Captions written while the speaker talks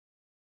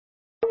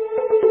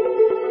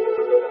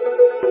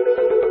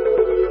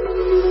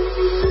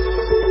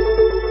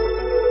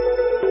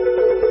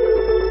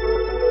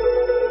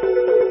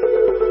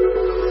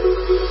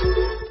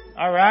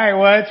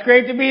Well, it's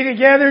great to be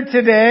together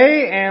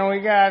today, and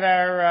we got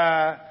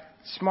our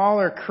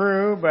smaller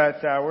crew,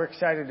 but we're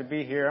excited to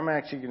be here. I'm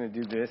actually going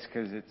to do this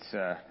because it's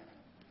a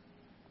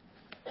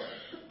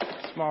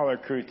smaller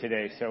crew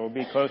today, so we'll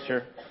be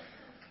closer.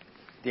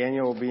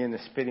 Daniel will be in the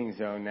spitting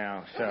zone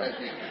now, so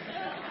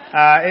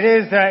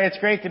it's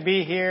great to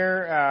be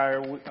here.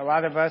 A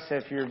lot of us,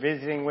 if you're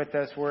visiting with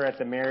us, we're at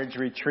the marriage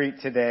retreat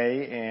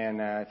today,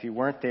 and if you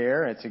weren't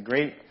there, it's a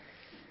great.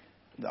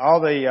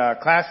 All the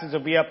classes will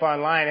be up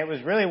online. It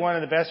was really one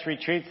of the best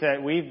retreats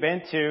that we've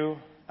been to,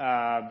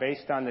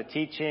 based on the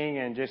teaching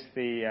and just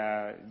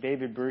the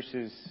David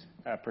Bruce's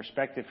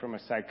perspective from a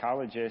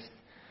psychologist.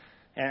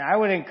 And I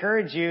would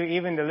encourage you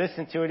even to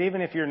listen to it,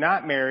 even if you're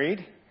not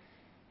married,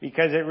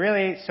 because it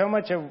really, so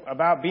much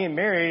about being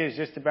married is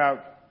just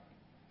about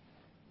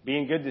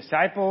being good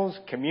disciples,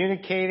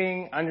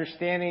 communicating,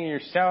 understanding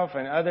yourself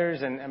and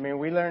others. And I mean,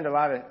 we learned a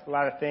lot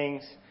of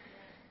things,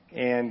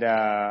 and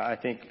I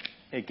think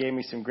it gave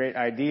me some great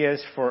ideas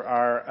for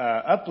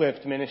our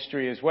Uplift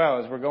ministry as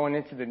well. As we're going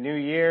into the new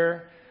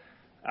year,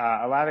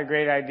 a lot of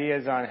great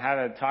ideas on how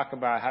to talk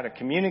about how to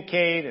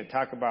communicate, and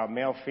talk about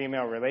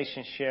male-female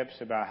relationships,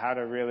 about how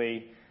to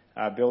really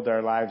build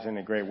our lives in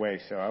a great way.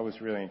 So I was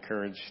really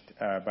encouraged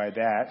by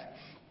that.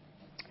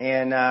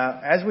 And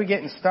as we're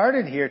getting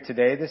started here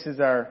today, this is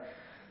our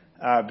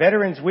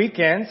Veterans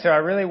Weekend, so I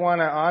really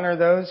want to honor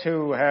those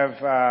who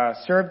have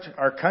served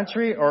our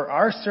country or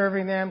are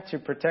serving them to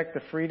protect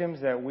the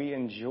freedoms that we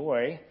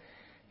enjoy.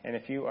 And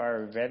if you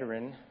are a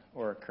veteran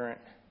or a current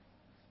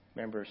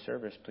member of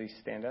service, please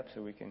stand up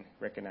so we can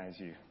recognize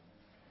you.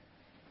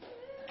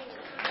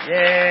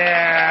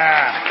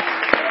 Yeah!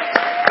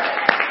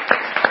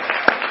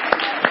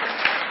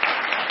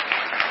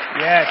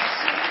 Yes.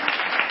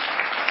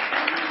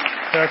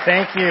 So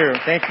thank you.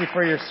 Thank you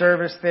for your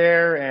service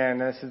there, and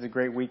this is a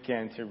great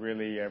weekend to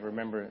really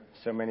remember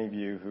so many of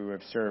you who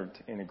have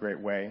served in a great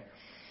way.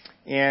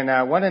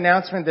 And one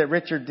announcement that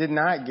Richard did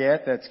not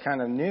get that's kind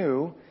of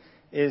new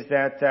is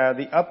that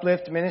the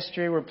Uplift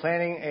Ministry, we're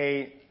planning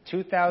a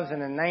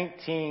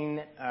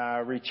 2019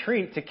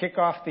 retreat to kick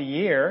off the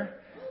year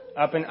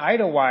up in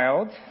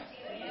Idlewild,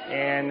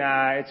 and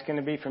it's going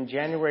to be from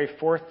January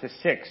 4th to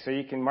 6th. So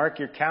you can mark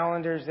your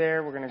calendars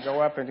there. We're going to go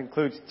up. It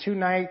includes 2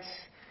 nights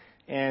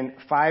and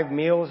 5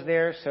 meals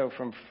there, so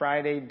from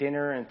Friday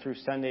dinner and through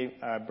Sunday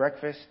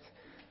breakfast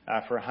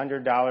for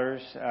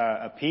 $100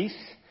 a piece.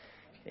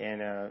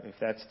 And if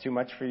that's too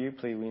much for you,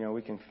 please,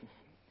 we can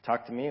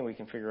talk to me and we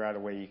can figure out a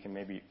way you can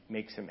maybe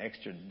make some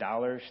extra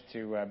dollars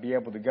to be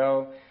able to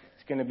go.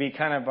 It's going to be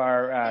kind of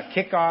our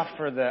kickoff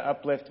for the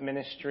Uplift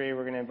Ministry.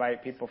 We're going to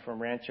invite people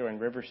from Rancho and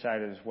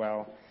Riverside as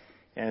well.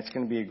 And it's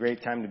going to be a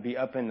great time to be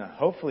up in the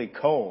hopefully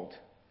cold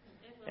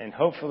and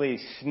hopefully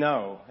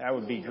snow. That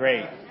would be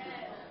great.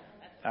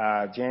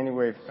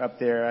 January up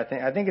there,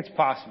 I think it's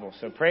possible.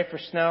 So pray for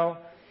snow,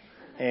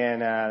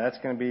 and that's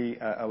going to be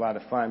a lot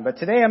of fun. But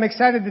today I'm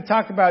excited to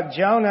talk about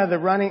Jonah, the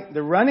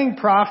running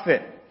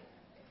prophet.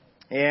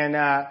 And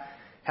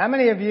how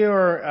many of you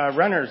are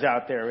runners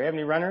out there? We have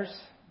any runners?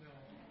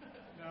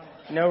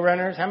 No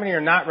runners? How many are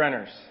not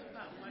runners?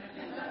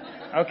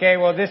 Okay,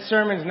 well this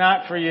sermon's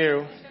not for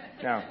you.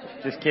 No,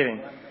 just kidding.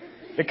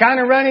 The kind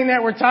of running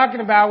that we're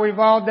talking about, we've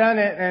all done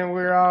it, and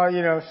we're all,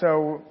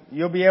 so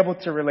you'll be able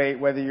to relate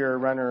whether you're a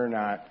runner or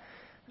not.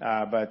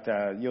 But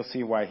you'll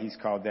see why he's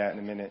called that in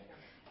a minute.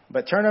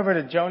 But turn over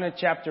to Jonah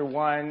chapter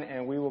 1,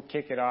 and we will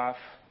kick it off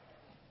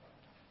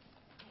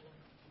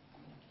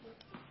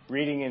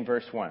reading in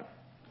verse 1.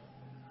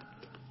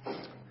 It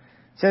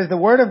says, "The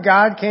word of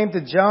God came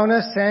to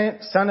Jonah,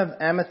 son of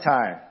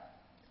Amittai.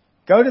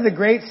 Go to the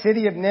great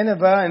city of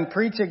Nineveh and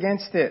preach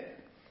against it,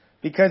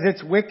 because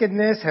its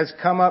wickedness has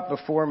come up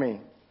before me."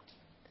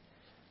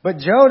 But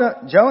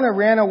Jonah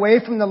ran away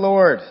from the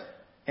Lord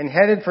and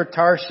headed for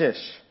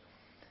Tarshish.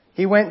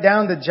 He went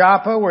down to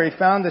Joppa, where he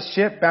found a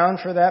ship bound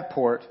for that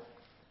port.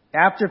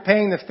 After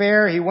paying the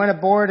fare, he went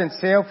aboard and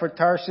sailed for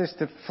Tarshish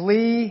to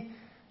flee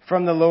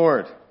from the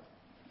Lord.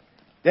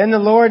 Then the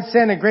Lord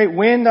sent a great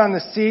wind on the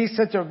sea.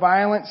 Such a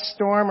violent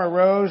storm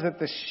arose that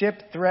the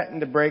ship threatened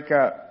to break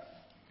up.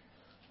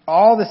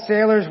 All the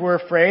sailors were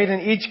afraid,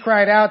 and each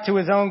cried out to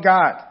his own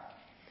God.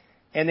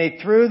 And they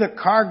threw the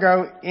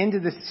cargo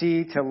into the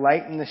sea to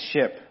lighten the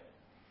ship.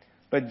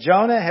 But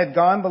Jonah had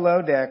gone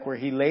below deck, where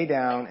he lay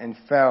down and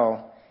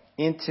fell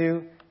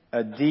into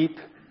a deep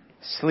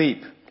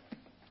sleep.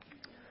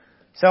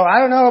 So I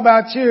don't know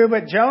about you,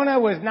 but Jonah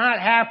was not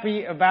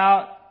happy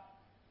about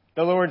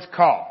the Lord's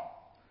call.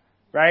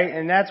 Right?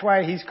 And that's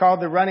why he's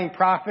called the running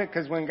prophet,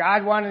 because when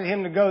God wanted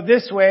him to go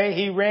this way,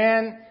 he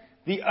ran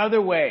the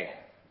other way.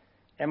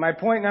 And my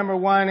point number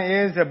 1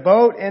 is a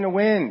boat in a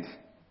wind.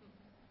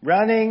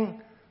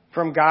 Running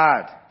from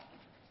God.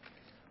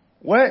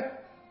 What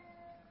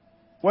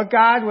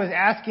God was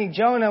asking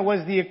Jonah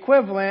was the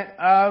equivalent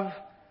of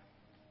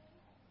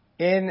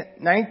in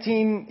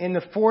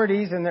the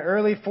 40s, in the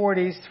early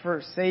 40s,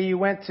 for say you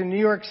went to New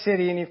York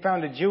City and you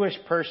found a Jewish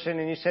person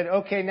and you said,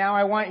 okay, now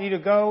I want you to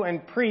go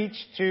and preach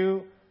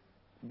to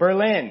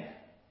Berlin.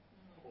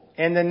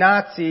 and the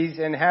Nazis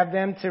and have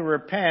them to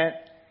repent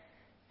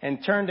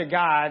and turn to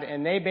God,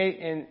 and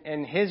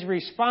and his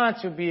response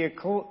would be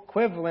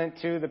equivalent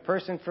to the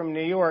person from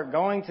New York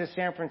going to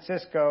San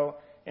Francisco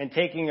and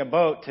taking a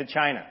boat to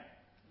China.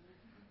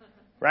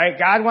 Right?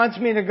 God wants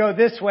me to go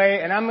this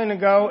way, and I'm going to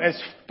go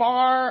as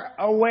far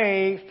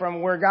away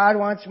from where God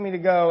wants me to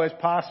go as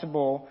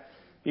possible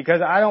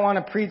because I don't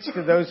want to preach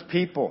to those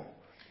people.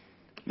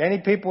 Many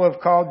people have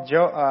called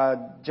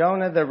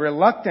Jonah the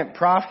reluctant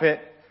prophet,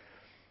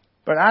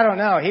 but I don't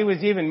know. He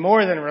was even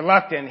more than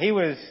reluctant. He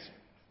was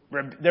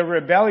the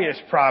rebellious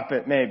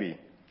prophet, maybe.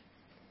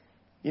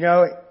 You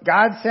know,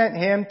 God sent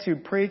him to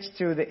preach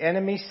to the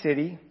enemy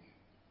city.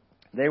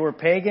 They were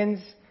pagans,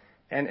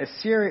 and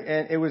Assyria,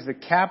 and it was the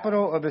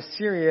capital of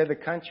Assyria, the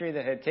country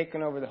that had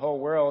taken over the whole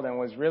world and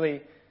was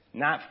really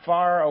not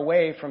far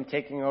away from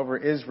taking over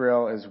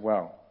Israel as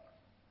well.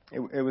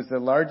 It was the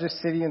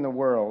largest city in the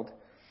world.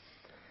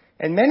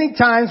 And many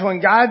times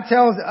when God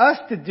tells us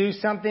to do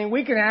something,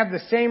 we can have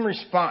the same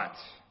response.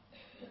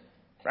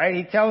 Right?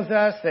 He tells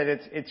us that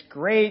it's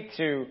great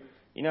to,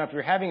 you know, if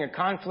you're having a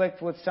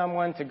conflict with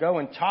someone, to go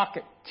and talk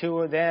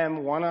to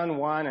them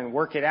one-on-one and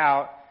work it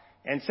out.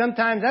 And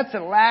sometimes that's the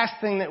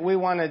last thing that we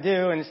want to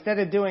do. And instead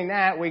of doing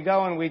that, we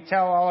go and we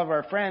tell all of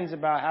our friends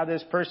about how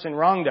this person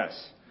wronged us.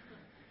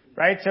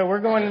 Right? So we're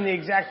going in the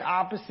exact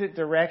opposite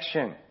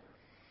direction.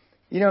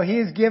 You know, He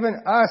has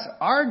given us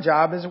our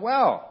job as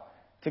well,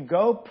 to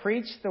go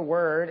preach the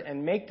word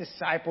and make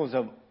disciples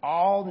of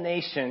all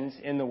nations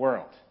in the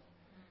world.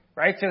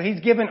 Right? So He's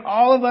given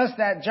all of us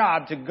that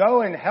job to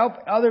go and help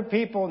other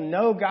people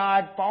know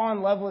God, fall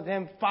in love with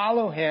Him,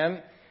 follow Him.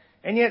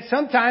 And yet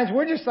sometimes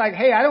we're just like,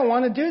 hey, I don't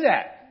want to do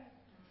that.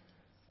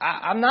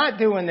 I'm not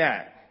doing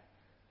that.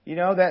 You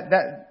know,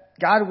 that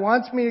God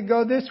wants me to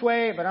go this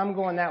way, but I'm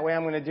going that way.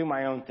 I'm going to do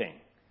my own thing.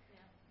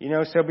 You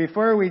know, so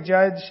before we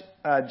judge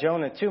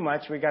Jonah too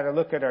much, we got to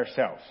look at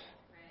ourselves.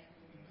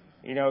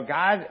 You know,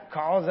 God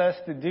calls us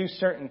to do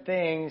certain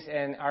things,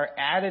 and our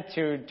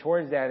attitude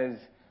towards that is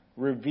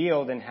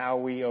revealed in how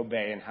we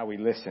obey and how we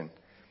listen.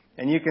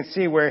 And you can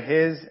see where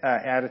his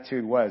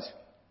attitude was.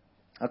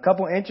 A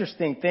couple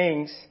interesting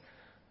things.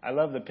 I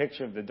love the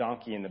picture of the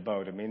donkey in the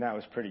boat. I mean, that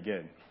was pretty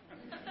good.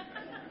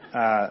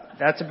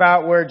 That's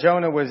about where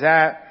Jonah was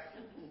at.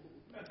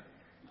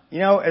 You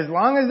know, as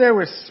long as there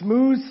was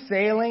smooth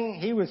sailing,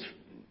 he was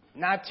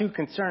not too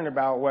concerned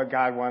about what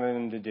God wanted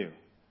him to do.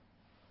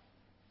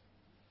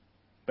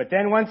 But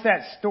then once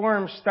that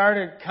storm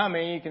started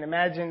coming, you can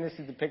imagine, this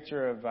is a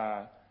picture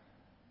of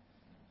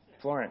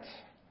Florence,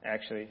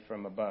 actually,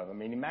 from above. I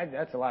mean, imagine,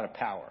 that's a lot of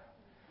power.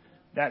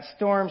 That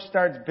storm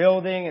starts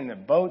building and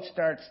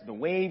the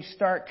waves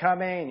start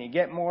coming and you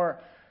get more,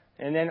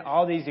 and then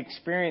all these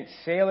experienced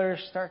sailors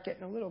start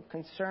getting a little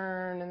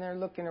concerned and they're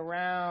looking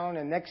around,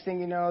 and next thing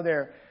you know,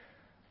 they're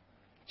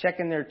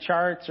checking their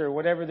charts or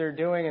whatever they're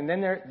doing, and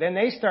then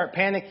they start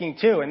panicking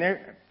too, and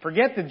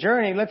forget the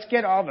journey, let's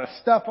get all the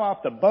stuff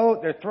off the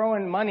boat. They're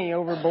throwing money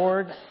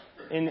overboard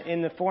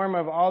in the form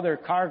of all their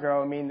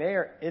cargo. I mean,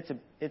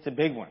 it's a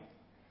big one.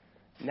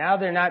 Now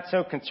they're not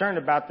so concerned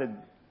about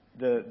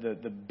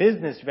the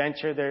business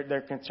venture.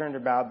 They're concerned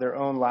about their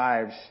own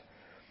lives.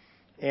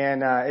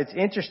 And it's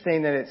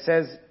interesting that it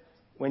says,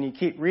 when you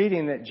keep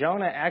reading, that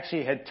Jonah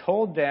actually had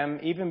told them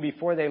even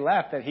before they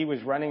left that he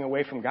was running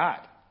away from God.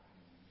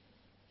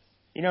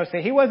 You know, so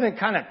he wasn't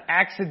kind of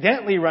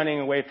accidentally running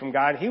away from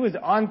God. He was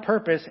on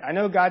purpose. I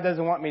know God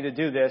doesn't want me to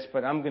do this,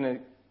 but I'm going to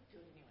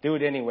do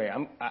it anyway.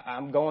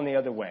 I'm going the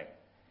other way.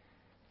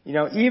 You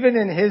know, even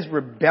in his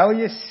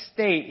rebellious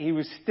state, he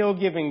was still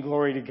giving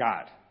glory to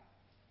God.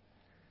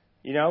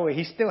 You know,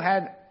 he still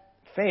had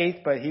faith,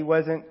 but he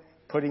wasn't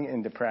putting it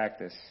into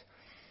practice.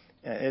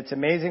 It's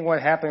amazing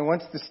what happened.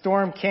 Once the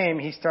storm came,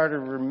 he started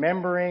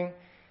remembering,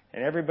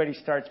 and everybody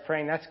starts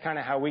praying. That's kind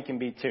of how we can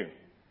be too.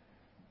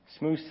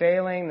 Smooth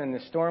sailing, then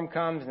the storm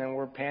comes, and then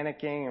we're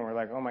panicking, and we're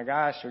like, oh my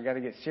gosh, we got to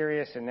get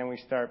serious, and then we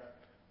start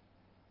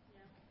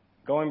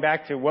going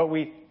back to what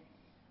we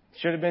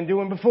should have been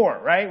doing before,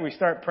 right? We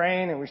start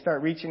praying, and we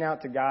start reaching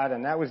out to God,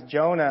 and that was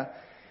Jonah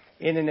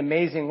in an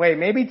amazing way.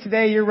 Maybe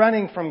today you're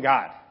running from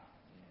God.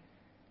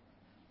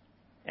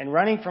 And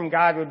running from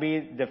God would be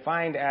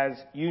defined as,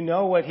 you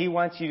know what He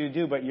wants you to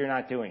do, but you're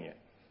not doing it.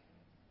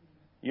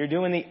 You're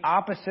doing the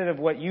opposite of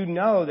what you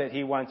know that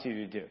He wants you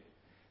to do.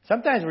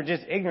 Sometimes we're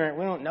just ignorant.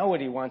 We don't know what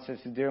He wants us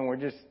to do, and we're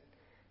just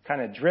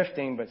kind of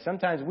drifting. But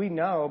sometimes we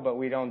know, but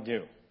we don't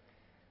do.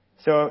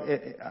 So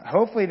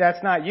hopefully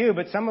that's not you,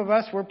 but some of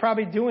us, we're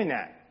probably doing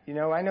that. You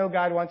know, I know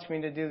God wants me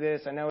to do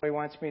this. I know He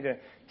wants me to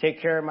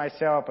take care of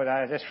myself, but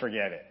I just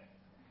forget it.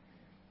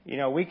 You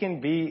know, we can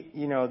be,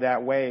 you know,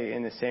 that way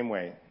in the same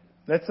way.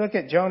 Let's look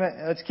at Jonah.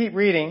 Let's keep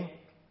reading.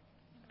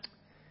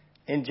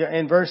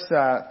 In verse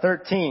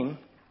 13,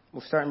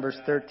 we'll start in verse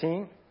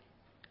 13.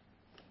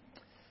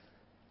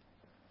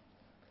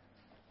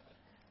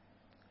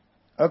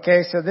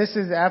 Okay, so this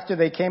is after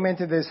they came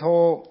into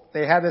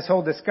they had this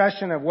whole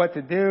discussion of what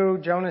to do.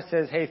 Jonah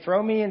says, hey,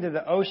 throw me into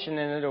the ocean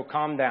and it'll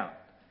calm down.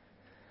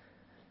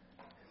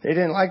 They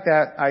didn't like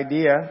that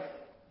idea.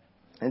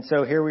 And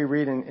so here we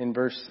read in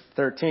verse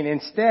 13,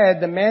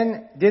 instead, the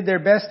men did their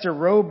best to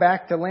row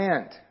back to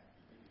land.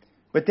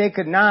 But they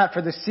could not,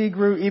 for the sea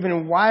grew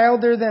even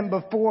wilder than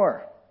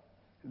before.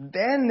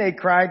 Then they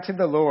cried to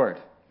the Lord,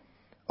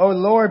 "O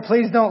Lord,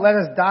 please don't let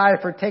us die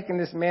for taking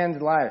this man's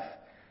life.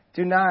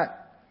 Do not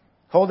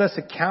hold us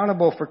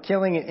accountable for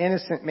killing an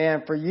innocent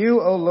man, for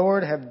you, O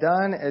Lord, have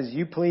done as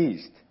you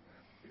pleased."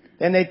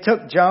 Then they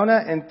took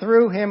Jonah and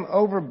threw him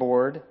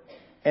overboard,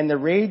 and the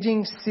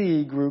raging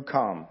sea grew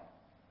calm.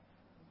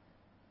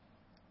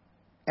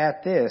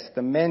 At this,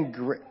 the men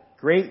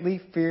greatly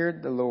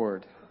feared the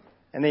Lord,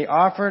 and they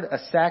offered a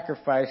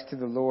sacrifice to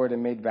the Lord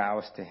and made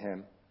vows to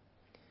him.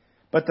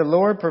 But the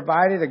Lord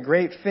provided a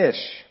great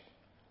fish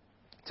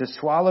to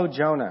swallow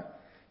Jonah,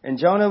 and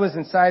Jonah was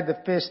inside the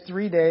fish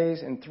 3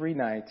 days and 3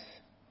 nights.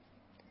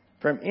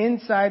 From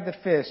inside the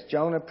fish,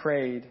 Jonah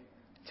prayed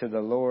to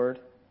the Lord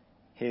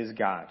his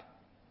God.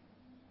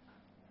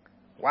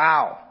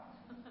 Wow.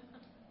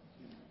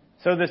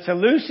 So the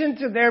solution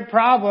to their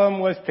problem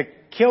was to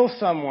kill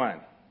someone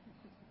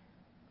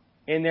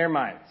in their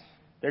minds.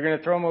 They're going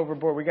to throw him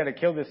overboard. We got to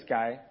kill this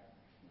guy.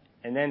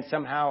 And then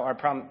somehow our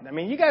problem, I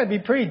mean, you got to be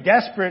pretty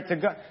desperate to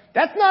go.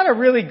 That's not a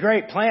really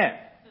great plan.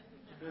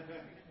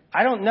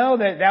 I don't know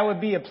that that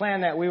would be a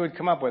plan that we would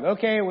come up with.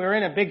 Okay, we're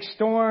in a big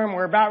storm.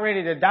 We're about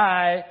ready to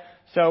die.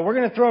 So we're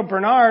going to throw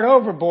Bernard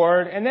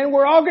overboard and then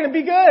we're all going to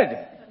be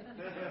good.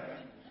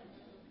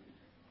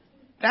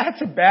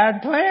 That's a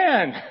bad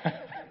plan.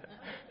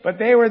 But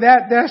they were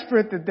that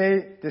desperate that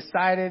they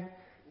decided,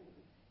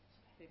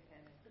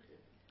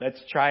 let's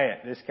try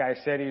it. This guy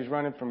said he was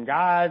running from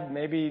God.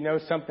 Maybe he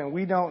knows something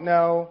we don't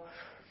know.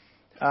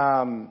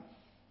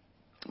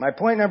 My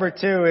point number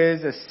 2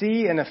 is a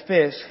sea and a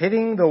fish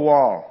hitting the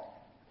wall.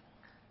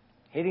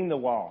 Hitting the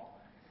wall.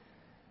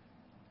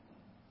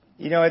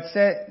 You know, it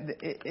said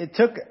it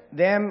took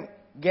them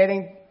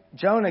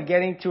Jonah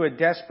getting to a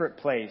desperate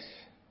place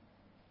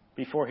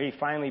before he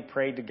finally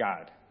prayed to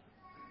God.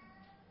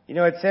 You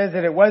know, it says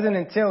that it wasn't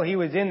until he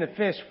was in the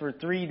fish for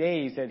 3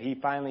 days that he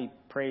finally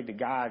prayed to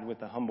God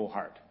with a humble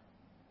heart.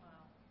 Wow.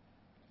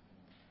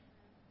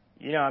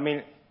 You know, I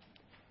mean,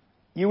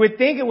 you would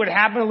think it would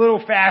happen a little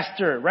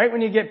faster. Right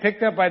when you get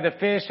picked up by the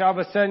fish, all of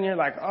a sudden you're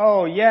like,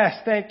 oh, yes,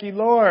 thank you,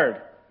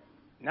 Lord.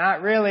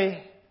 Not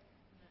really.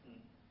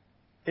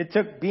 It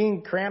took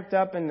being cramped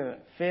up in the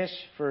fish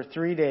for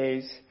 3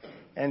 days.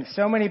 And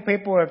so many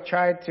people have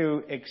tried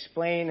to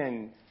explain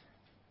and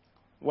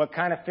what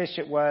kind of fish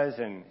it was,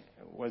 and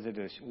was it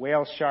a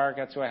whale shark?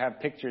 That's what I have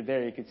pictured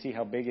there. You can see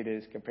how big it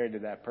is compared to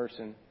that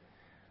person.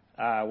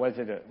 Was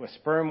it a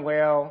sperm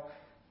whale?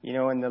 You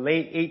know, in the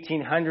late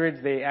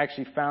 1800s, they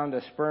actually found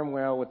a sperm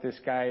whale with this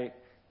guy,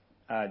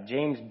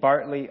 James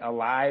Bartley,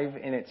 alive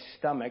in its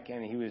stomach,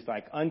 and he was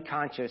like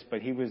unconscious,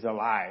 but he was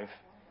alive.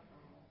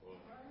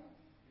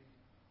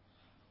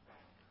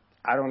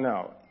 I don't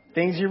know.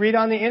 Things you read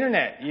on the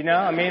internet, you know?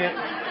 I mean,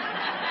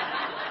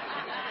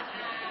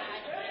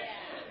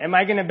 am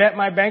I going to bet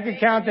my bank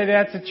account that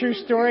that's a true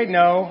story?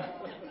 No.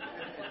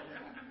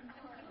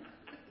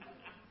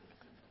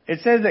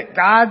 It says that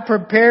God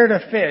prepared a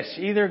fish.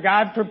 Either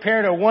God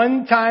prepared a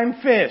one-time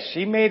fish.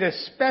 He made a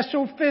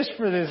special fish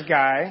for this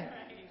guy.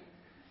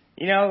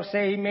 You know,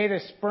 say he made a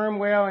sperm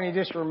whale and he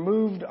just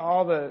removed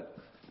all the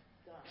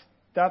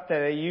stuff that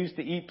they used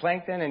to eat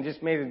plankton and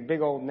just made a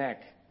big old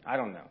neck. I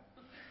don't know.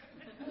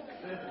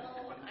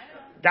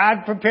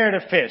 God prepared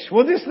a fish.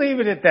 We'll just leave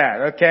it at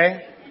that,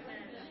 okay?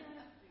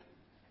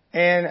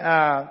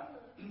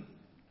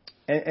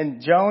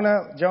 And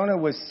Jonah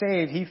was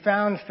saved. He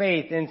found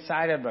faith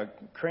inside of a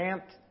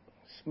cramped,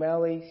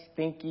 smelly,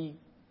 stinky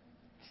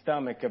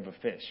stomach of a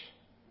fish.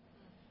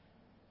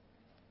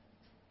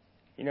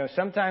 You know,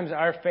 sometimes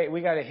our faith, we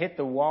got to hit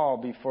the wall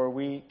before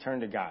we turn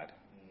to God.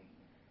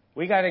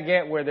 We got to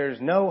get where there's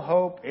no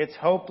hope. It's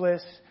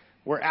hopeless.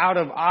 We're out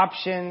of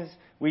options.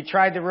 We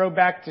tried to row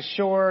back to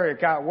shore. It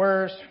got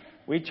worse.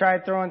 We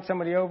tried throwing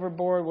somebody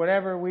overboard.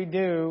 Whatever we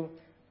do,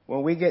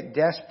 when we get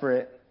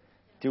desperate,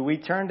 do we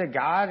turn to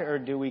God, or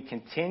do we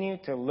continue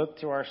to look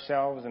to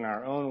ourselves and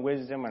our own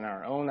wisdom and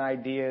our own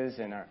ideas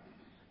and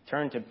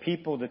turn to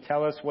people to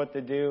tell us what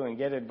to do and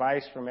get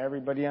advice from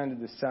everybody under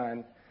the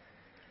sun?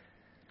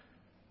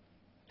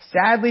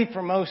 Sadly,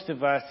 for most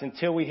of us,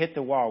 until we hit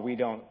the wall, we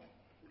don't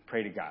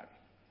pray to God.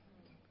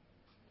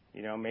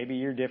 You know, maybe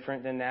you're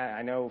different than that.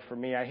 I know for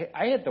me, I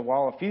hit the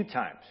wall a few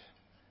times.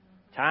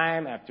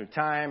 Time after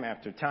time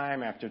after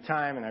time after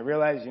time. And I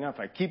realized, you know, if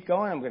I keep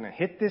going, I'm going to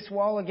hit this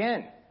wall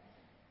again.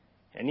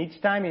 And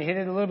each time you hit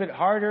it a little bit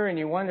harder and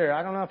you wonder,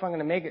 I don't know if I'm going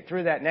to make it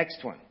through that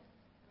next one.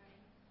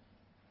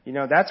 You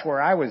know, that's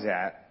where I was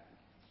at.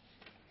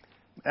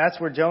 That's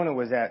where Jonah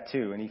was at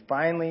too. And he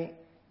finally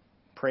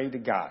prayed to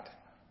God.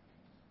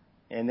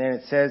 And then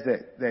it says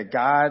that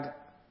God,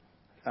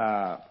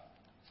 let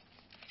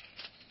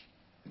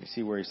me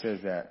see where he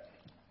says that.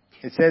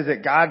 It says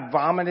that God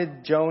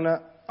vomited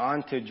Jonah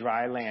onto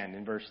dry land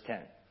in verse 10.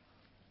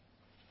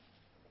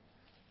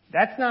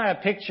 That's not a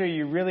picture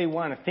you really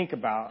want to think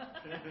about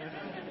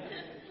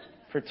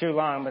for too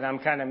long, but I'm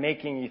kind of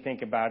making you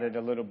think about it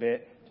a little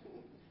bit.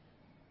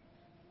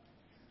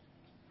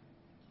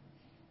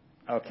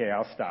 Okay,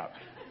 I'll stop.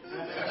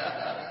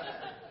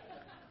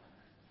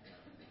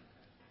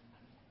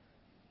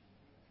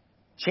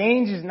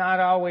 Change is not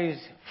always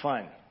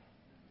fun.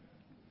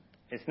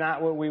 It's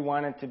not what we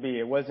want it to be.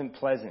 It wasn't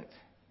pleasant.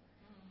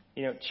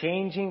 You know,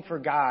 changing for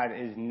God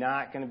is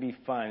not going to be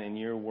fun in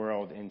your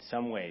world in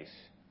some ways.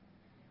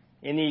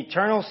 In the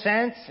eternal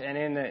sense and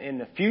in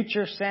the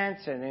future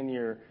sense and in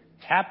your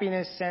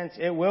happiness sense,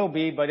 it will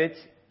be, but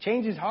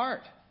change is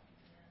hard.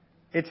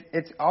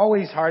 It's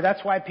always hard.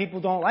 That's why people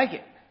don't like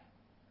it.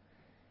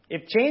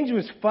 If change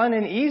was fun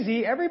and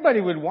easy, everybody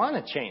would want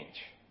to change.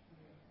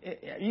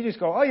 You just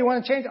go, oh, you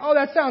want to change? Oh,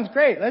 that sounds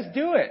great. Let's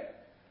do it.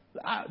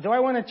 Do I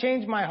want to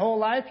change my whole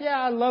life?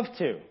 Yeah, I'd love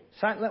to.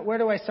 Where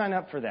do I sign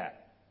up for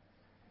that?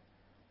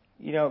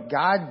 You know,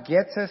 God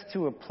gets us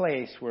to a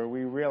place where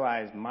we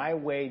realize my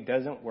way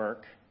doesn't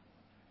work.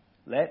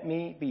 Let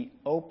me be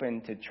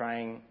open to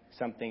trying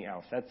something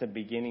else. That's the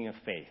beginning of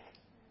faith.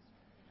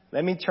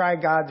 Let me try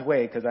God's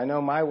way because I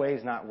know my way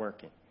is not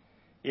working.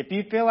 If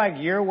you feel like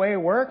your way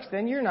works,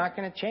 then you're not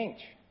going to change.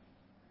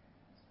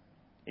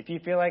 If you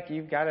feel like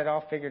you've got it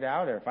all figured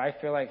out, or if I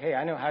feel like, hey,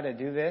 I know how to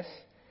do this.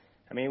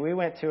 I mean, we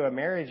went to a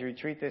marriage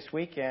retreat this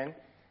weekend.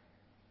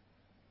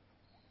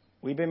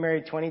 We've been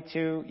married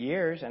 22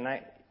 years, and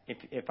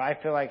if I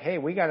feel like, hey,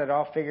 we got it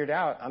all figured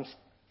out,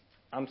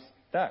 I'm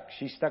stuck.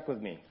 She's stuck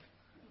with me.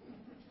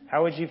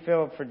 How would you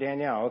feel for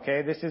Danielle?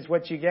 Okay, this is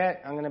what you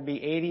get. I'm going to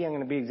be 80. I'm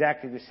going to be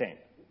exactly the same.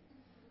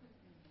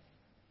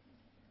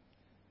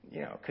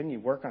 You know, couldn't you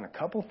work on a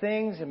couple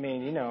things? I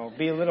mean, you know,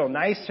 be a little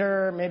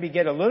nicer, maybe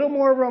get a little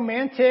more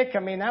romantic. I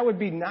mean, that would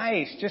be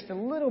nice, just a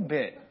little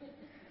bit.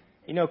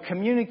 You know,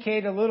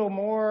 communicate a little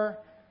more.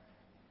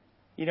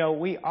 You know,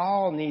 we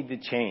all need to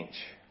change.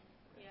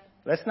 Yeah.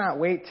 Let's not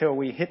wait till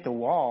we hit the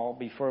wall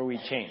before we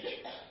change.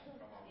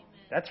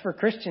 That's for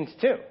Christians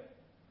too.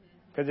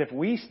 Because if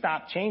we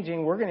stop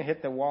changing, we're going to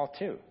hit the wall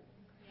too.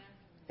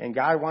 Yeah. And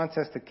God wants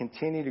us to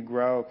continue to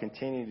grow,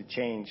 continue to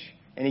change.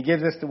 And He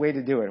gives us the way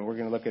to do it. And we're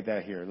going to look at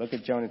that here. Look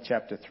at Jonah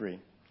chapter 3.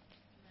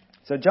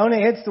 So Jonah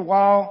hits the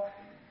wall.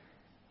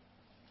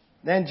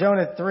 Then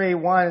Jonah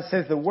 3:1, it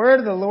says, the word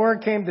of the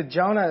Lord came to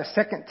Jonah a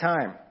second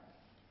time.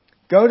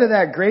 Go to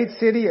that great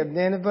city of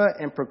Nineveh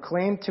and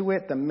proclaim to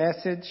it the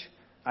message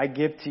I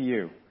give to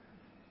you.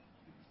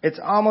 It's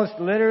almost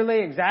literally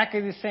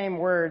exactly the same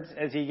words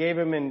as he gave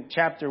him in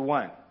chapter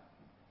 1.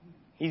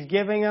 He's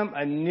giving him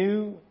a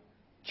new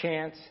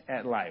chance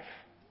at life.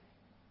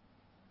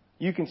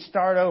 You can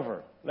start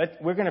over.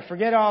 We're going to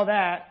forget all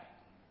that.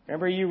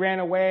 Remember you ran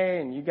away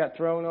and you got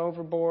thrown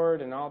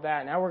overboard and all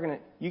that. Now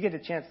you get a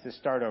chance to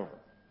start over.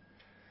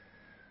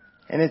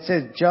 And it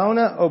says,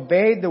 Jonah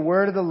obeyed the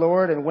word of the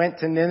Lord and went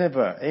to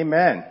Nineveh.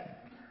 Amen.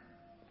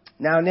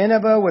 Now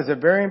Nineveh was a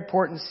very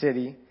important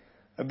city.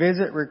 A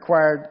visit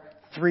required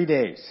 3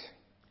 days.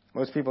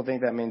 Most people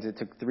think that means it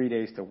took 3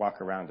 days to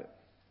walk around it.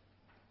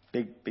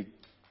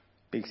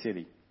 Big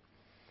city.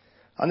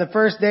 On the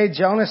first day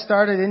Jonah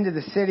started into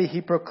the city,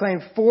 he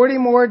proclaimed 40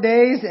 more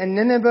days and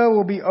Nineveh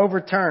will be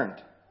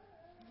overturned.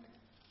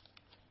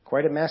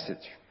 Quite a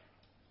message.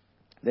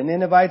 The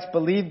Ninevites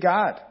believed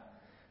God.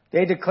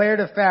 They declared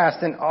a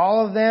fast, and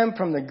all of them,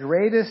 from the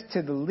greatest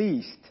to the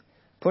least,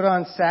 put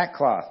on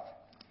sackcloth.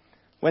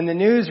 When the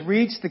news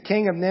reached the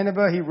king of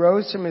Nineveh, he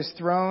rose from his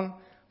throne,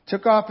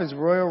 took off his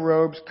royal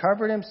robes,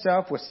 covered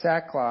himself with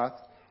sackcloth,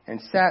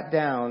 and sat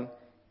down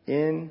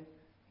in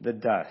the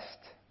dust.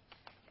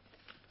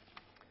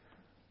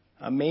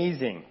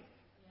 Amazing.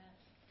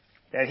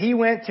 That he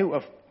went to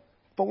a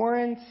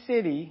foreign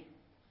city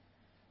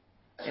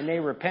and they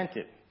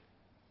repented.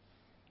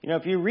 You know,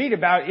 if you read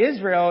about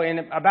Israel in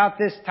about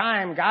this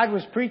time, God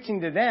was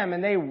preaching to them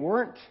and they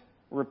weren't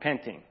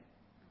repenting.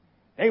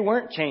 They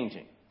weren't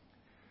changing.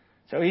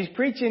 So He's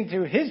preaching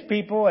to His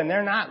people and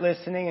they're not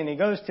listening, and He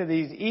goes to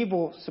these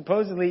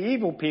supposedly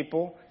evil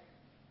people,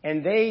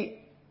 and the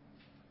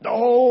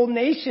whole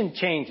nation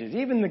changes.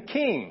 Even the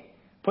king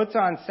puts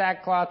on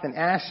sackcloth and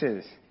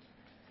ashes.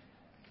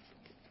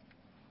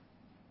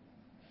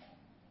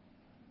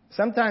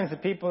 Sometimes the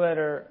people that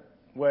are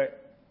what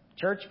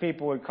church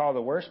people would call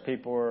the worst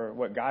people are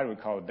what God would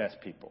call the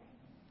best people.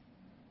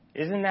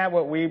 Isn't that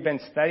what we've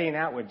been studying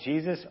out with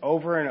Jesus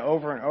over and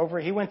over and over?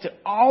 He went to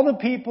all the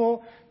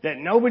people that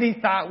nobody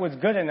thought was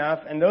good enough,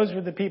 and those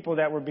were the people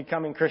that were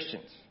becoming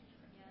Christians.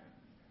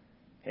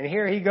 And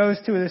here He goes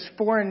to this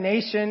foreign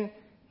nation.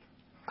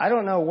 I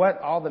don't know what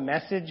all the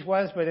message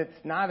was, but it's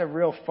not a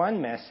real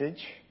fun message.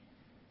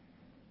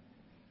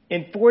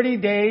 In 40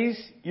 days,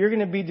 you're going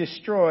to be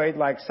destroyed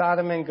like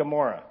Sodom and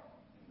Gomorrah.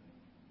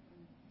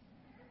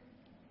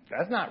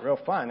 That's not real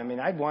fun. I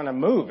mean, I'd want to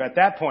move at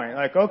that point.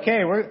 Like,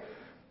 okay,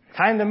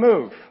 time to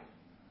move.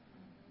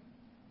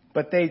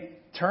 But they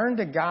turned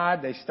to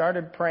God. They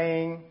started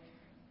praying.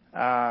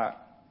 My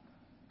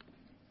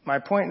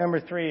point number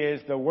 3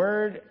 is the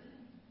Word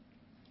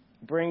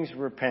brings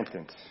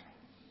repentance.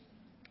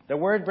 The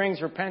Word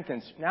brings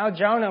repentance. Now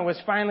Jonah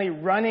was finally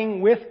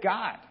running with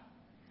God.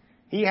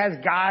 He has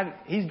God.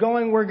 He's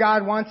going where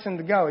God wants him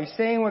to go. He's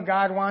saying what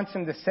God wants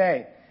him to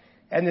say.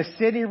 And the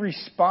city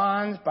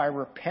responds by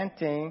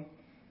repenting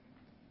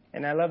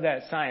And I love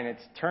that sign.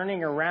 It's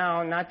turning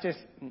around,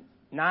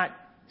 not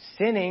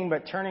sinning,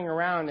 but turning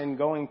around and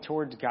going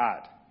towards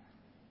God,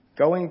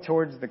 going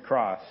towards the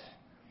cross.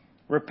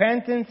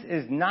 Repentance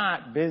is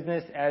not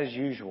business as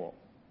usual.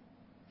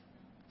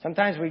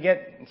 Sometimes we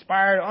get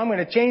inspired, I'm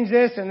going to change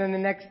this, and then the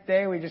next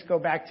day we just go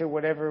back to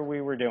whatever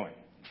we were doing.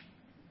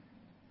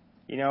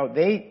 You know,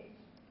 they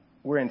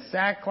were in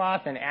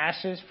sackcloth and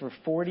ashes for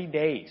 40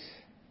 days.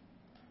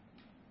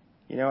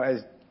 You know,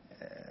 as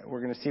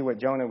we're going to see what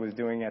Jonah was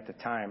doing at the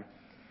time.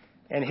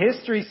 And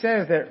history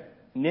says that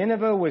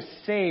Nineveh was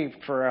saved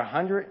for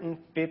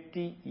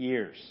 150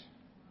 years.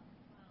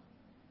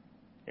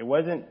 It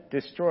wasn't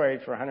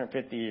destroyed for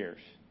 150 years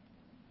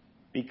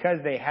because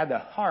they had the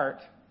heart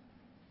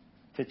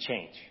to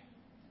change.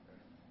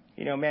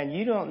 You know, man,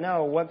 you don't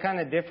know what kind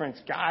of difference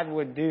God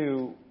would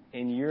do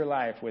in your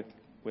life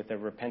with a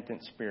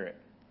repentant spirit.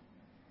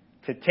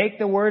 To take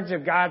the words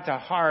of God to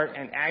heart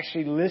and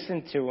actually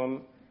listen to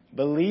them,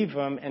 believe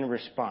them, and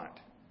respond.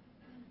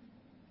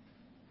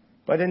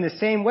 But in the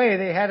same way,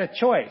 they had a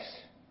choice.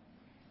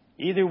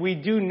 Either we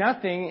do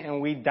nothing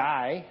and we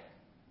die,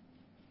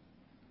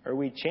 or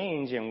we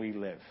change and we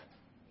live.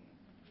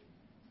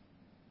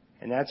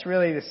 And that's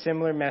really the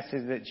similar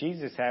message that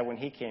Jesus had when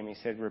he came. He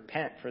said,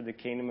 repent, for the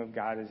kingdom of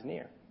God is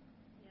near.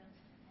 Yes.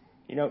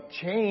 You know,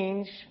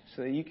 change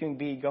so that you can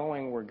be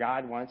going where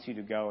God wants you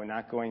to go and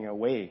not going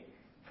away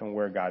from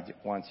where God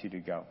wants you to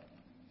go.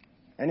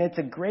 And it's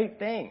a great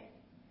thing.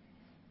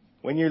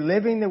 When you're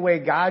living the way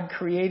God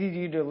created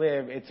you to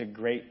live, it's a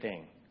great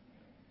thing.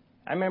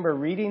 I remember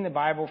reading the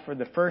Bible for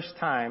the first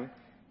time,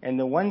 and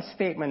the one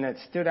statement that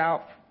stood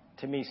out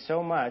to me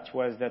so much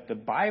was that the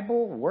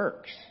Bible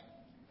works.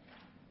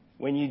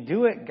 When you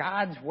do it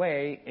God's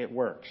way, it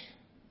works.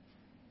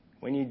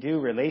 When you do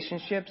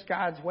relationships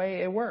God's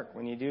way, it works.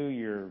 When you do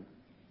your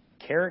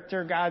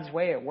character God's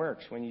way, it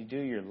works. When you do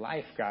your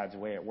life God's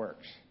way, it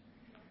works.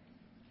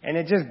 And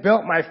it just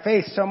built my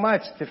faith so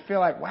much to feel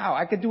like, wow,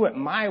 I could do it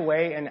my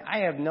way, and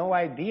I have no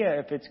idea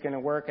if it's going to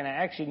work, and I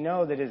actually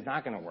know that it's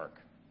not going to work.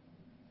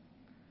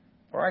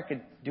 Or I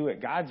could do it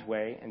God's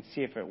way and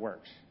see if it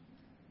works.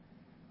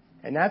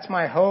 And that's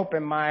my hope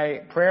and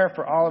my prayer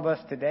for all of us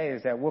today,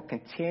 is that we'll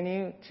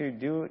continue to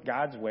do it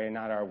God's way,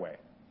 not our way.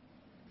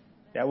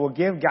 That we'll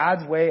give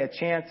God's way a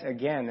chance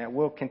again, that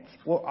we'll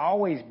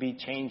always be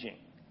changing.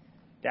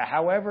 That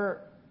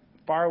however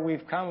far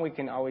we've come, we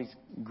can always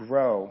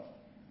grow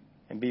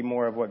and be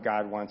more of what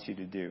God wants you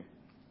to do.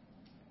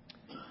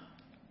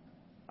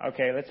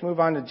 Okay, let's move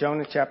on to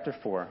Jonah chapter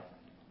 4.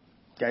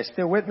 You guys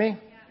still with me?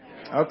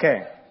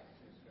 Okay.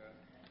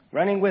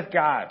 Running with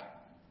God.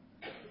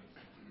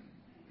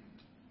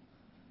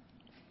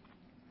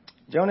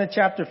 Jonah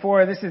chapter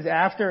 4, this is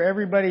after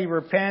everybody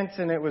repents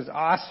and it was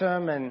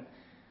awesome, and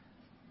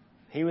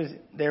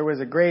there was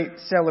a great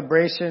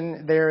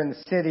celebration there in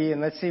the city. And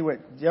let's see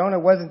what Jonah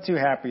wasn't too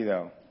happy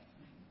though.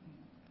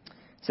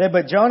 It said,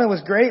 but Jonah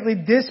was greatly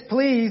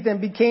displeased and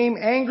became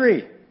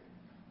angry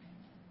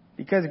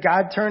because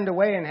God turned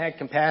away and had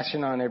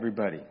compassion on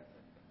everybody.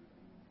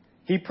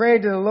 He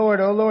prayed to the Lord,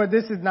 "O Lord,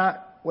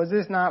 was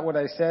this not what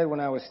I said when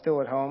I was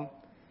still at home?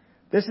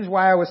 This is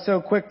why I was so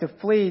quick to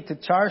flee to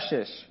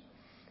Tarshish.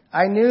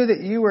 I knew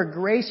that you were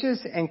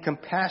gracious and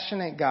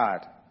compassionate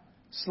God,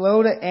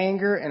 slow to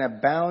anger and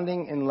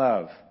abounding in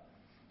love,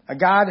 a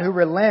God who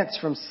relents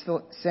from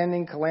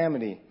sending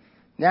calamity.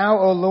 Now,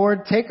 O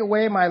Lord, take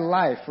away my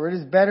life, for it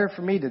is better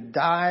for me to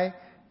die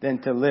than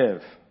to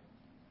live."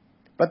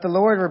 But the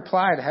Lord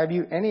replied, "Have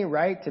you any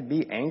right to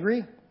be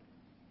angry?"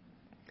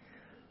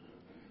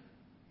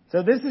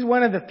 So this is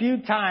one of the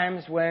few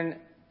times when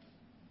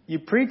you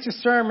preach a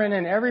sermon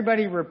and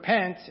everybody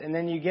repents and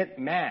then you get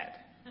mad.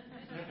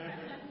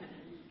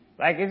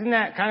 Like, isn't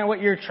that kind of what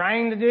you're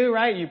trying to do,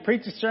 right? You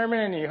preach a sermon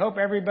and you hope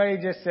everybody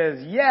just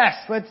says, yes,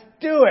 let's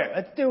do it.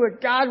 Let's do what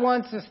God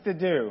wants us to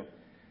do.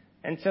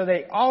 And so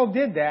they all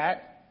did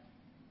that,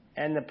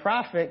 and the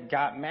prophet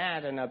got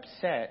mad and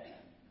upset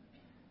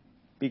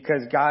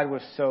because God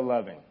was so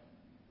loving,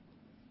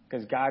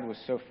 because God was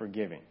so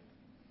forgiving.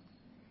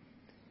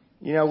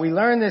 You know, we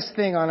learned this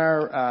thing on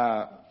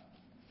our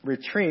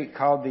retreat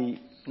called the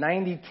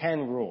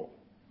 90-10 rule.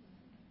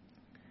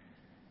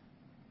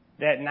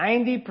 That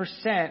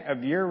 90%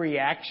 of your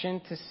reaction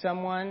to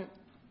someone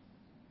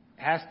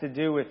has to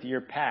do with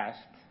your past,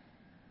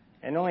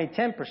 and only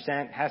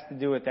 10% has to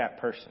do with that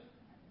person.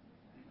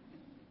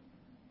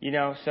 You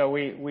know, so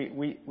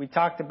we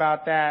talked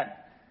about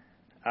that.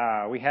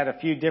 We had a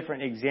few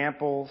different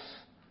examples.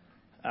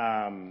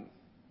 I'm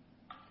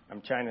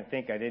trying to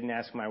think. I didn't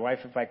ask my wife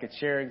if I could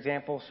share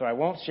examples, so I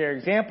won't share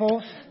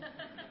examples.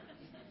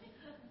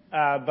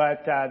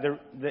 But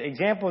the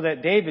example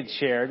that David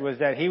shared was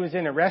that he was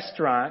in a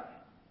restaurant.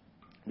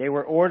 They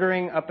were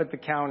ordering up at the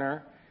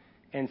counter,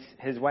 and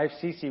his wife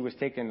Cece was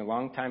taking a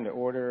long time to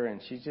order,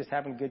 and she's just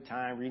having a good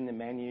time reading the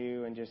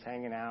menu and just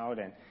hanging out.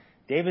 And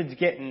David's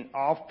getting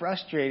all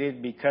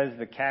frustrated because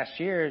the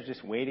cashier is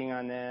just waiting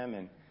on them,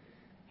 and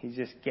he's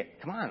just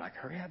come on, like,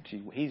 hurry up.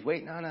 He's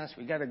waiting on us.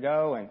 We got to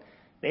go. And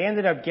they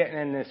ended up getting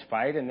in this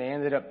fight, and they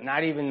ended up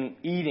not even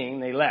eating.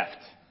 They left.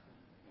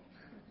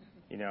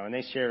 And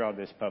they shared all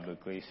this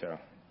publicly, so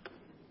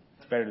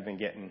it's better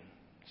than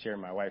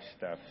sharing my wife's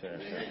stuff.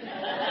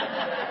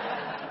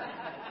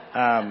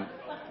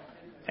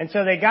 And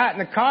so they got in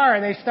the car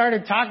and they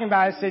started talking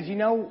about it. I said, you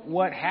know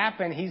what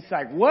happened? He's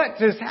like, what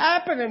just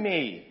happened to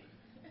me?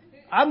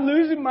 I'm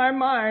losing my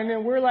mind,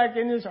 and we're like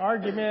in this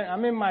argument.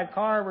 I'm in my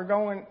car.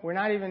 We're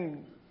not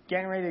even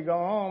getting ready to go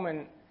home,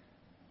 and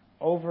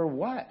over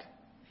what?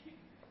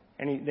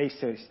 And he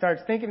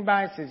starts thinking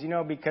about it. Says,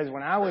 because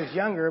when I was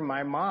younger,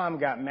 my mom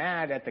got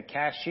mad at the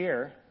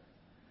cashier.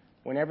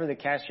 Whenever the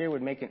cashier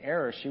would make an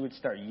error, she would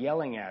start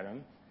yelling at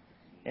him.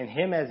 And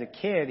him as a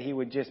kid, he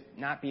would just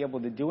not be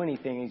able to do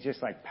anything. He's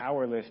just like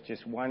powerless,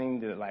 just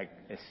wanting to like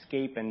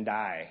escape and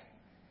die.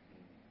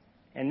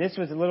 And this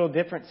was a little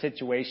different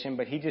situation,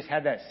 but he just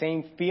had that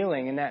same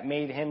feeling, and that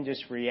made him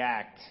just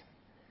react.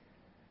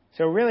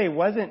 So really it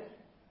wasn't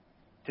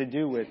to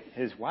do with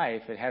his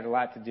wife. It had a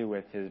lot to do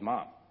with his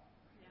mom.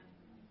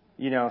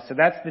 So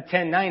that's the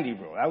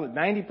 10-90 rule. That was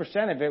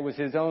 90% of it was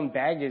his own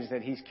baggage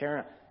that he's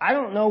carrying. I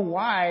don't know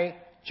why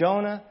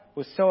Jonah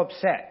was so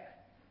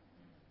upset,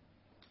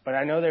 but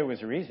I know there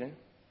was a reason.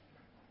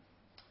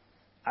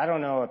 I don't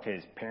know if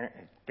his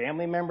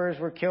family members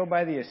were killed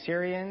by the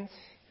Assyrians.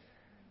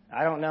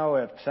 I don't know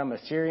if some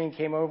Assyrian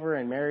came over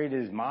and married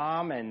his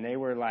mom and they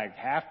were like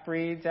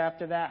half-breeds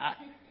after that.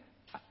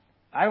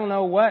 I don't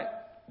know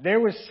what. There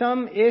was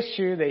some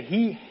issue that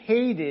he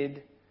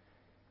hated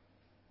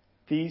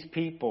these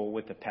people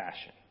with a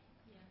passion.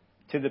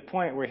 To the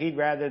point where he'd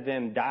rather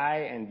them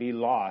die and be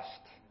lost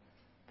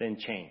than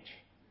change.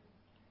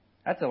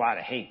 That's a lot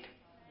of hate.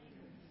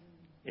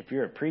 If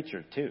you're a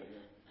preacher too.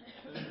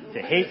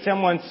 To hate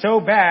someone so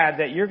bad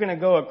that you're going to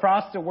go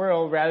across the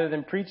world rather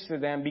than preach to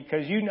them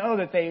because you know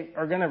that they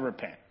are going to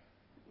repent.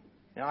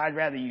 I'd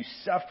rather you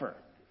suffer.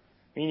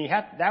 I mean,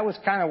 that was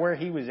kind of where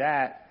he was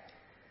at.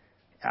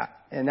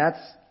 And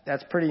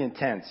that's pretty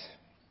intense.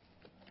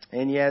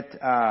 And yet,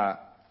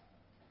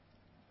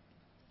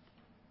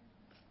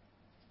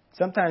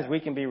 sometimes we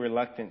can be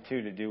reluctant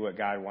too to do what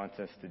God wants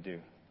us to do.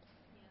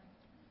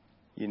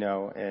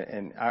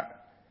 And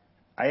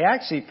I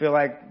actually feel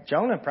like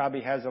Jonah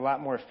probably has a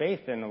lot more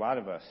faith than a lot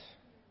of us.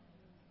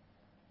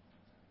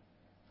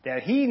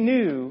 That he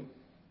knew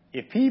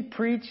if he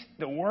preached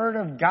the word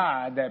of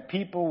God that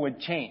people would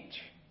change.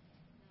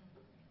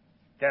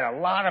 That a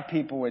lot of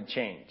people would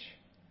change.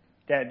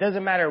 That it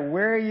doesn't matter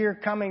where you're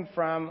coming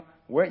from,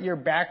 what your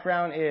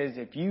background is,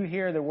 if you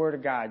hear the word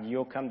of God,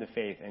 you'll come to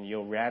faith and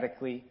you'll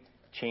radically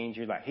change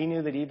your life. He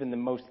knew that even the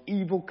most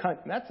evil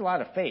country, that's a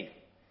lot of faith.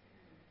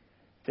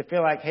 To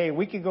feel like, hey,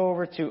 we could go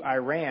over to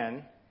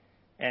Iran,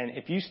 and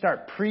if you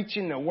start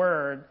preaching the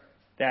word,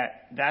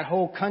 that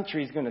whole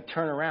country is going to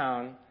turn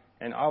around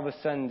and all of a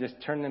sudden just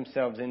turn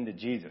themselves into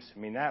Jesus. I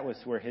mean, that was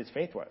where his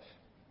faith was.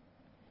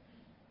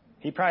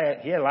 He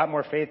had a lot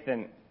more faith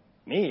than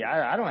me.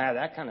 I don't have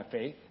that kind of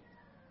faith.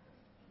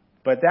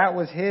 But that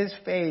was his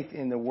faith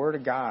in the word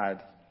of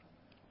God.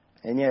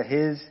 And yet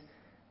his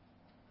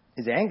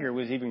anger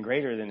was even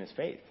greater than his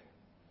faith.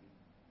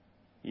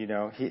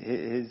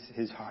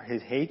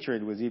 His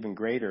hatred was even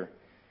greater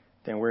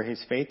than where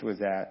his faith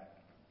was at.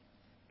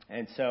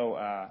 And so,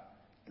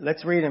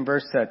 let's read in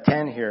verse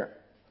 10 here.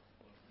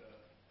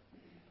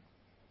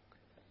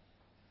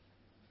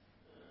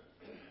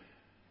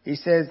 He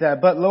says,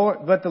 but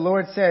the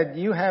Lord said,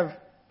 you have.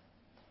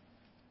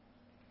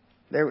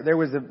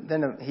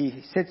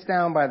 He sits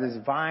down by this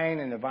vine,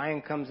 and the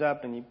vine comes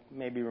up, and you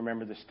maybe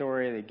remember the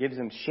story. It gives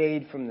him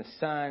shade from the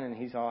sun, and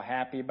he's all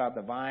happy about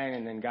the vine,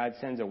 and then God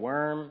sends a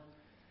worm.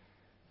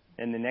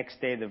 And the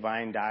next day the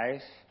vine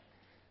dies.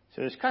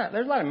 So there's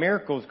a lot of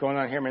miracles going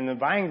on here. I mean, the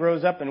vine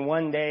grows up in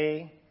one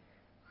day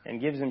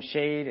and gives him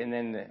shade, and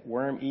then the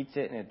worm eats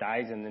it and it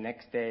dies in the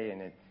next day,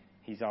 and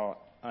he's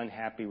all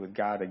unhappy with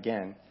God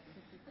again.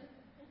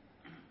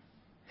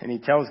 And he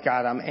tells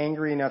God, I'm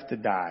angry enough to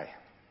die.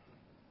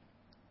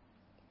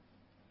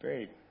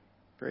 Very,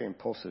 very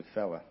impulsive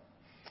fella.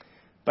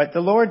 But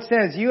the Lord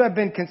says, you have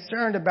been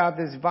concerned about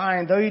this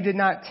vine, though you did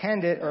not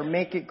tend it or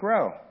make it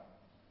grow.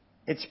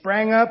 It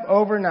sprang up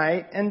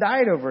overnight and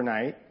died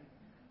overnight.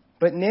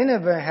 But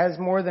Nineveh has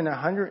more than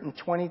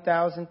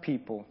 120,000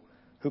 people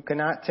who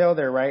cannot tell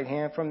their right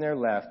hand from their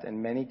left,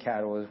 and many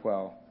cattle as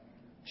well.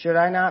 Should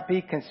I not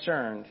be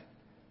concerned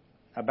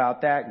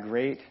about that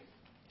great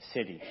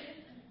city?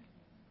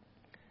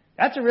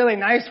 That's a really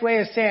nice way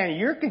of saying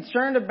you're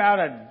concerned about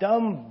a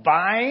dumb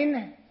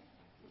vine,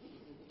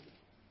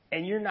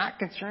 and you're not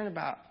concerned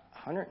about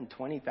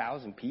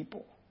 120,000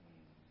 people.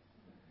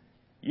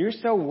 You're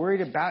so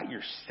worried about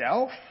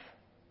yourself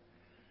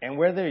and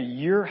whether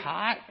you're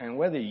hot and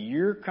whether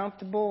you're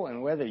comfortable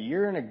and whether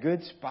you're in a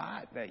good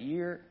spot that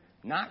you're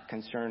not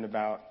concerned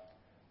about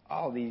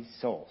all these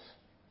souls.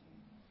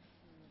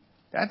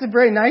 That's a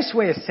very nice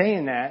way of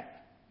saying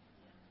that.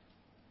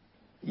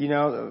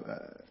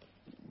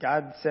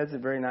 God says it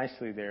very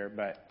nicely there,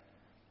 but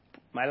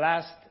my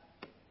last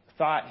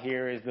thought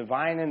here is the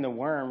vine and the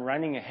worm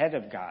running ahead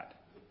of God.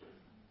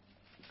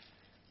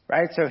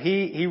 Right? So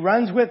he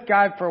runs with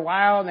God for a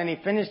while, and then he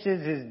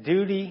finishes his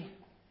duty,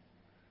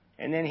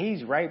 And then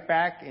he's right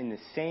back in the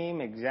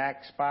same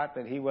exact spot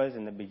that he was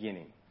in the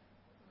beginning.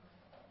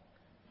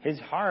 His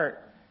heart,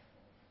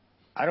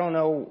 I don't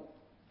know,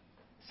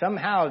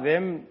 somehow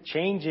them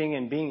changing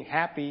and being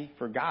happy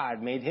for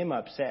God made him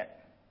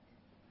upset.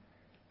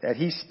 That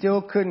he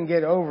still couldn't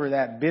get over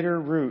that bitter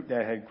root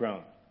that had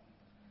grown.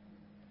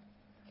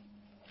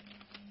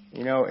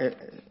 You know,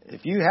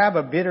 if you have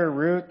a bitter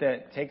root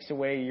that takes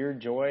away your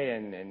joy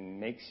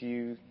and makes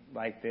you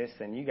like this,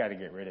 then you got to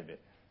get rid of it.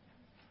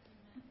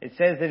 It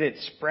says that it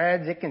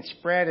spreads, it can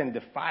spread and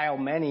defile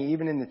many,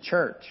 even in the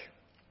church.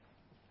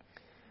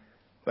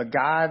 But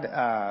God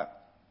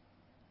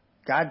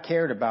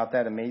cared about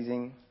that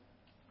amazing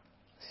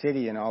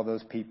city and all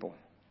those people.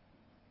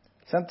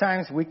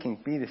 Sometimes we can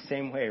be the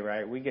same way,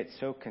 right? We get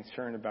so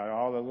concerned about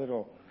all the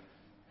little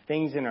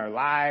things in our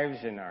lives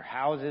and our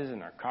houses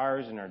and our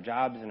cars and our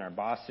jobs and our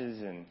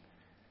bosses and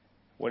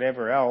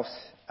whatever else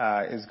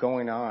is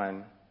going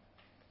on,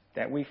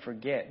 that we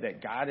forget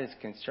that God is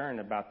concerned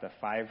about the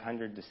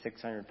 500 to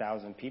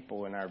 600,000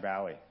 people in our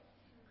valley.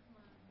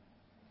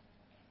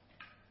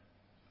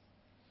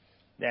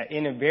 That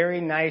in a very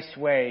nice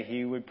way,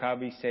 he would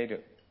probably say to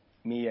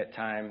me at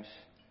times,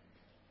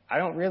 I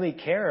don't really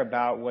care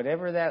about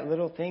whatever that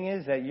little thing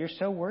is that you're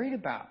so worried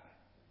about.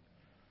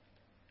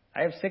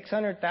 I have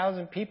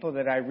 600,000 people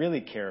that I really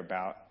care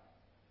about.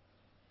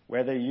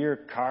 Whether your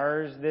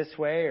car's this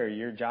way, or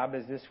your job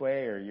is this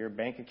way, or your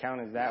bank account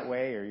is that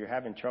way, or you're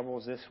having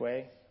troubles this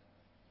way.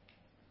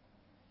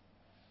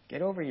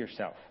 Get over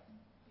yourself.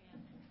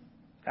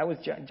 That was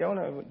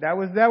Jonah. That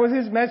was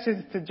his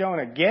message to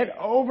Jonah. Get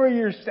over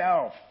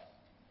yourself.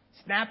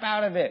 Snap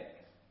out of it.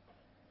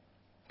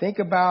 Think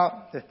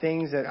about the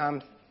things that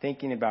I'm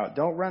thinking about.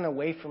 Don't run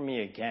away from me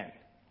again.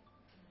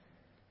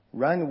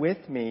 Run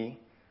with me.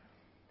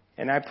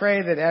 And I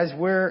pray that as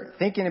we're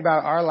thinking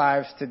about our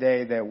lives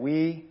today, that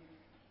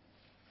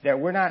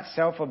we're not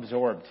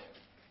self-absorbed,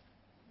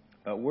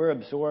 but we're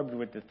absorbed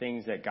with the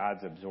things that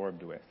God's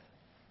absorbed with.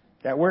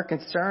 That we're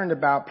concerned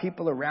about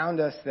people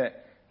around us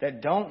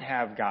that don't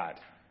have God.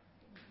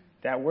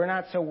 That we're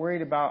not so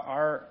worried about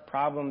our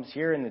problems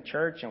here in the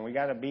church and we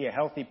got to be a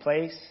healthy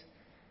place.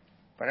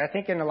 But I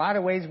think in a lot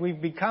of ways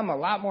we've become a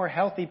lot more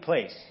healthy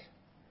place.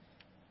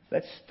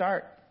 Let's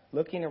start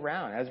looking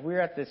around. As we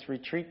were at this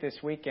retreat this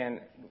weekend,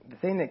 the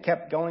thing that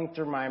kept going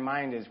through my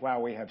mind is,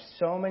 wow, we have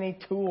so many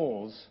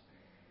tools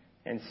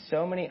and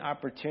so many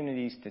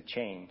opportunities to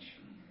change.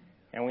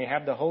 And we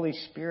have the Holy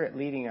Spirit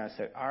leading us.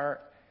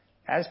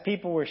 As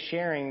people were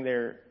sharing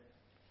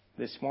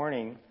this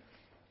morning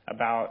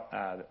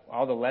about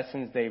all the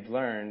lessons they've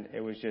learned, it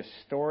was just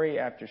story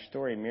after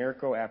story,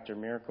 miracle after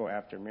miracle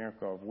after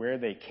miracle of where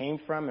they came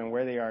from and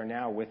where they are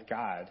now with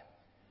God.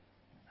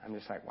 I'm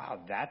just like, wow,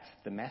 that's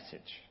the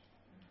message.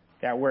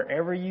 That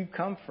wherever you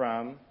come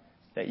from,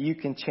 that you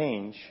can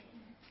change.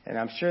 And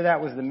I'm sure that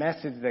was the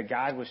message that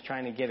God was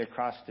trying to get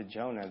across to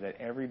Jonah, that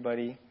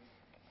everybody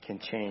can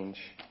change.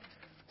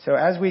 So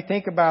as we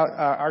think about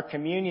our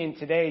communion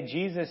today,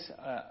 Jesus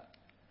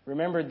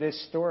remembered this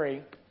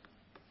story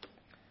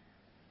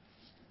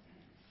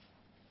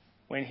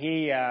when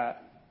he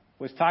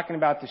was talking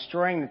about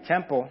destroying the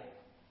temple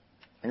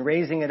and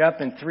raising it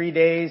up in 3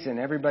 days, and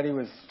everybody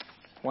was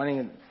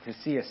wanting to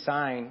see a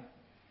sign.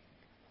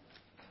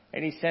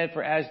 And he said,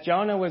 for as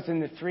Jonah was in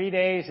the 3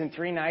 days and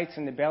 3 nights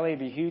in the belly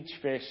of a huge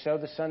fish, so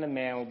the Son of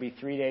Man will be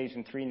 3 days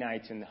and 3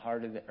 nights in the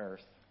heart of the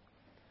earth.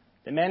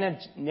 The men of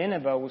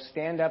Nineveh will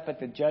stand up at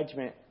the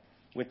judgment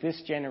with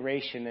this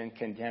generation and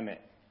condemn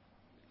it.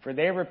 For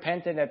they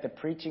repented at the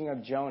preaching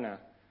of Jonah,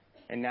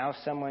 and now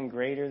someone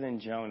greater than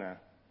Jonah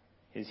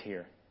is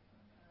here.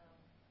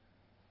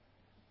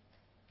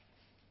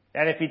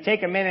 That if you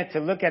take a minute to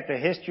look at the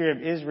history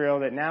of Israel,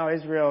 that now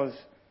Israel is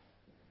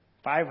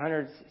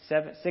 500,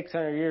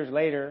 600 years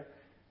later,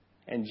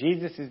 and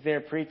Jesus is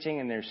there preaching,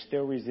 and they're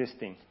still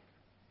resisting.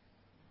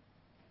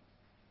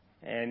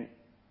 And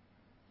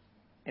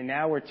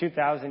now we're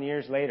 2,000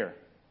 years later,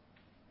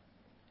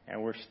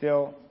 and we're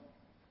still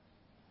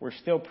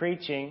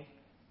preaching,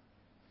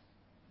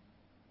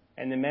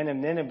 and the men of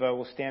Nineveh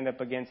will stand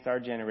up against our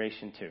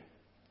generation too.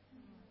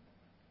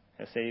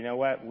 They'll say, you know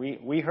what,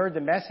 we heard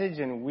the message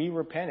and we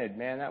repented.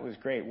 Man, that was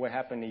great. What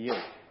happened to you?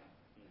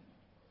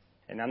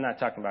 And I'm not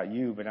talking about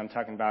you, but I'm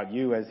talking about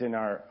you as in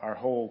our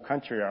whole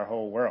country, our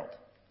whole world.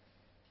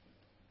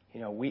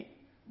 You know,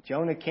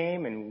 Jonah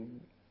came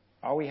and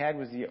all we had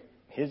was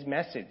his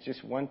message,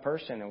 just one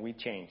person, and we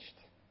changed.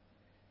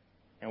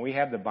 And we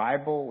have the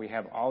Bible, we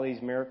have all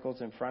these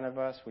miracles in front of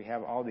us, we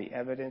have all the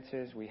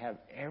evidences, we have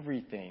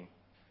everything.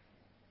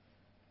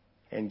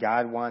 And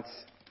God wants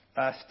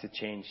us to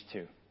change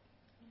too.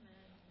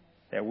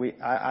 That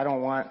I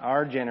don't want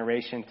our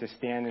generation to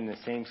stand in the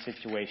same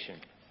situation.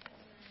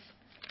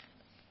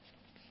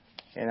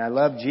 And I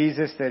love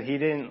Jesus that he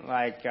didn't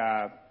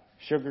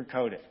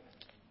sugarcoat it.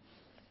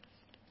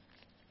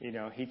 You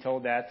know, he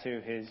told that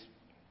to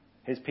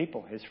his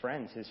people, his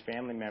friends, his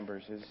family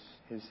members,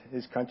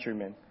 his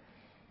countrymen.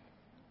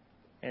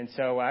 And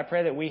so I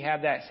pray that we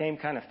have that same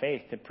kind of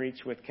faith to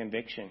preach with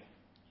conviction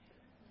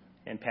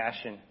and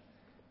passion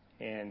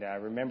And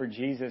remember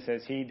Jesus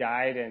as he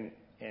died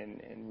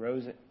and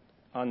rose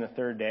on the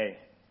third day.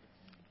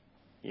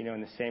 You know,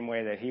 in the same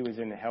way that he was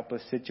in a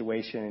helpless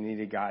situation and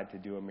needed God to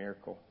do a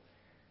miracle.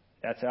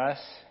 That's us,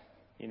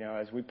 you know,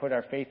 as we put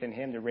our faith in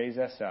him to raise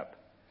us up.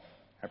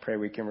 I pray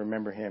we can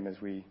remember him as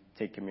we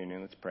take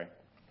communion. Let's pray.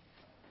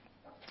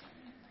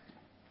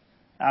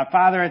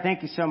 Father, I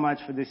thank you so much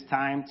for this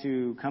time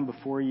to come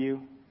before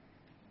you.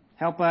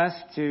 Help us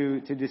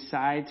to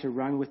decide to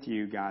run with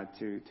you, God,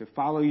 to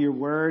follow your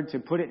word, to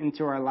put it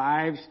into our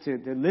lives, to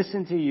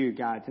listen to you,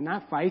 God, to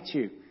not fight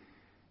you.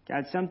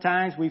 God,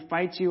 sometimes we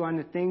fight you on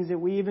the things that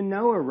we even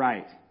know are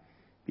right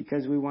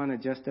because we want to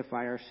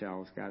justify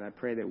ourselves. God, I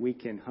pray that we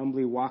can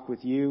humbly walk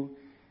with you.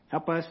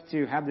 Help us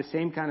to have the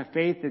same kind of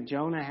faith that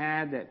Jonah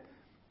had,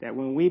 that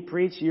when we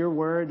preach your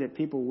word, that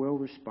people will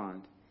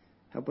respond.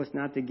 Help us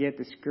not to get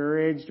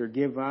discouraged or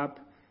give up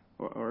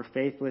or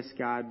faithless,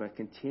 God, but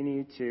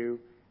continue to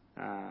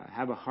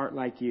have a heart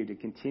like you, to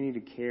continue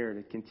to care,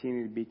 to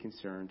continue to be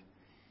concerned.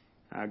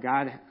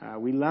 God,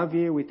 we love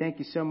you. We thank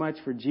you so much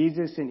for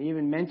Jesus and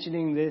even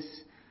mentioning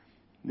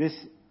this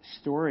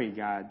story,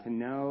 God, to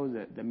know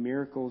the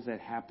miracles that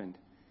happened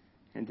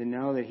and to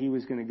know that he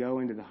was going to go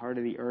into the heart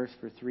of the earth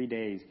for 3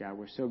 days. God,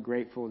 we're so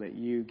grateful that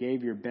you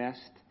gave your best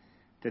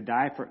to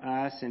die for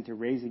us and to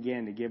raise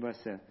again, to give us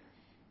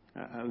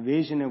a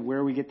vision of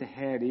where we get to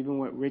head, even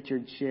what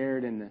Richard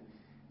shared and the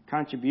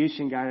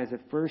contribution, God, as a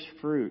first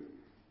fruit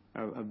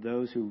of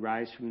those who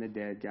rise from the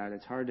dead. God,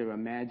 it's hard to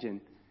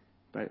imagine,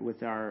 but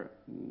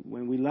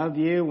when we love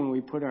you, when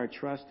we put our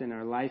trust and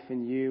our life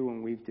in you,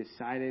 when we've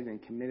decided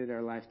and committed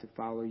our life to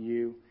follow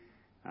you,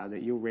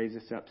 that you'll raise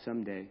us up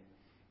someday.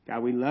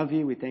 God, we love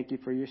you. We thank you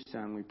for your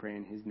Son. We pray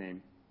in his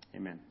name.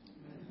 Amen.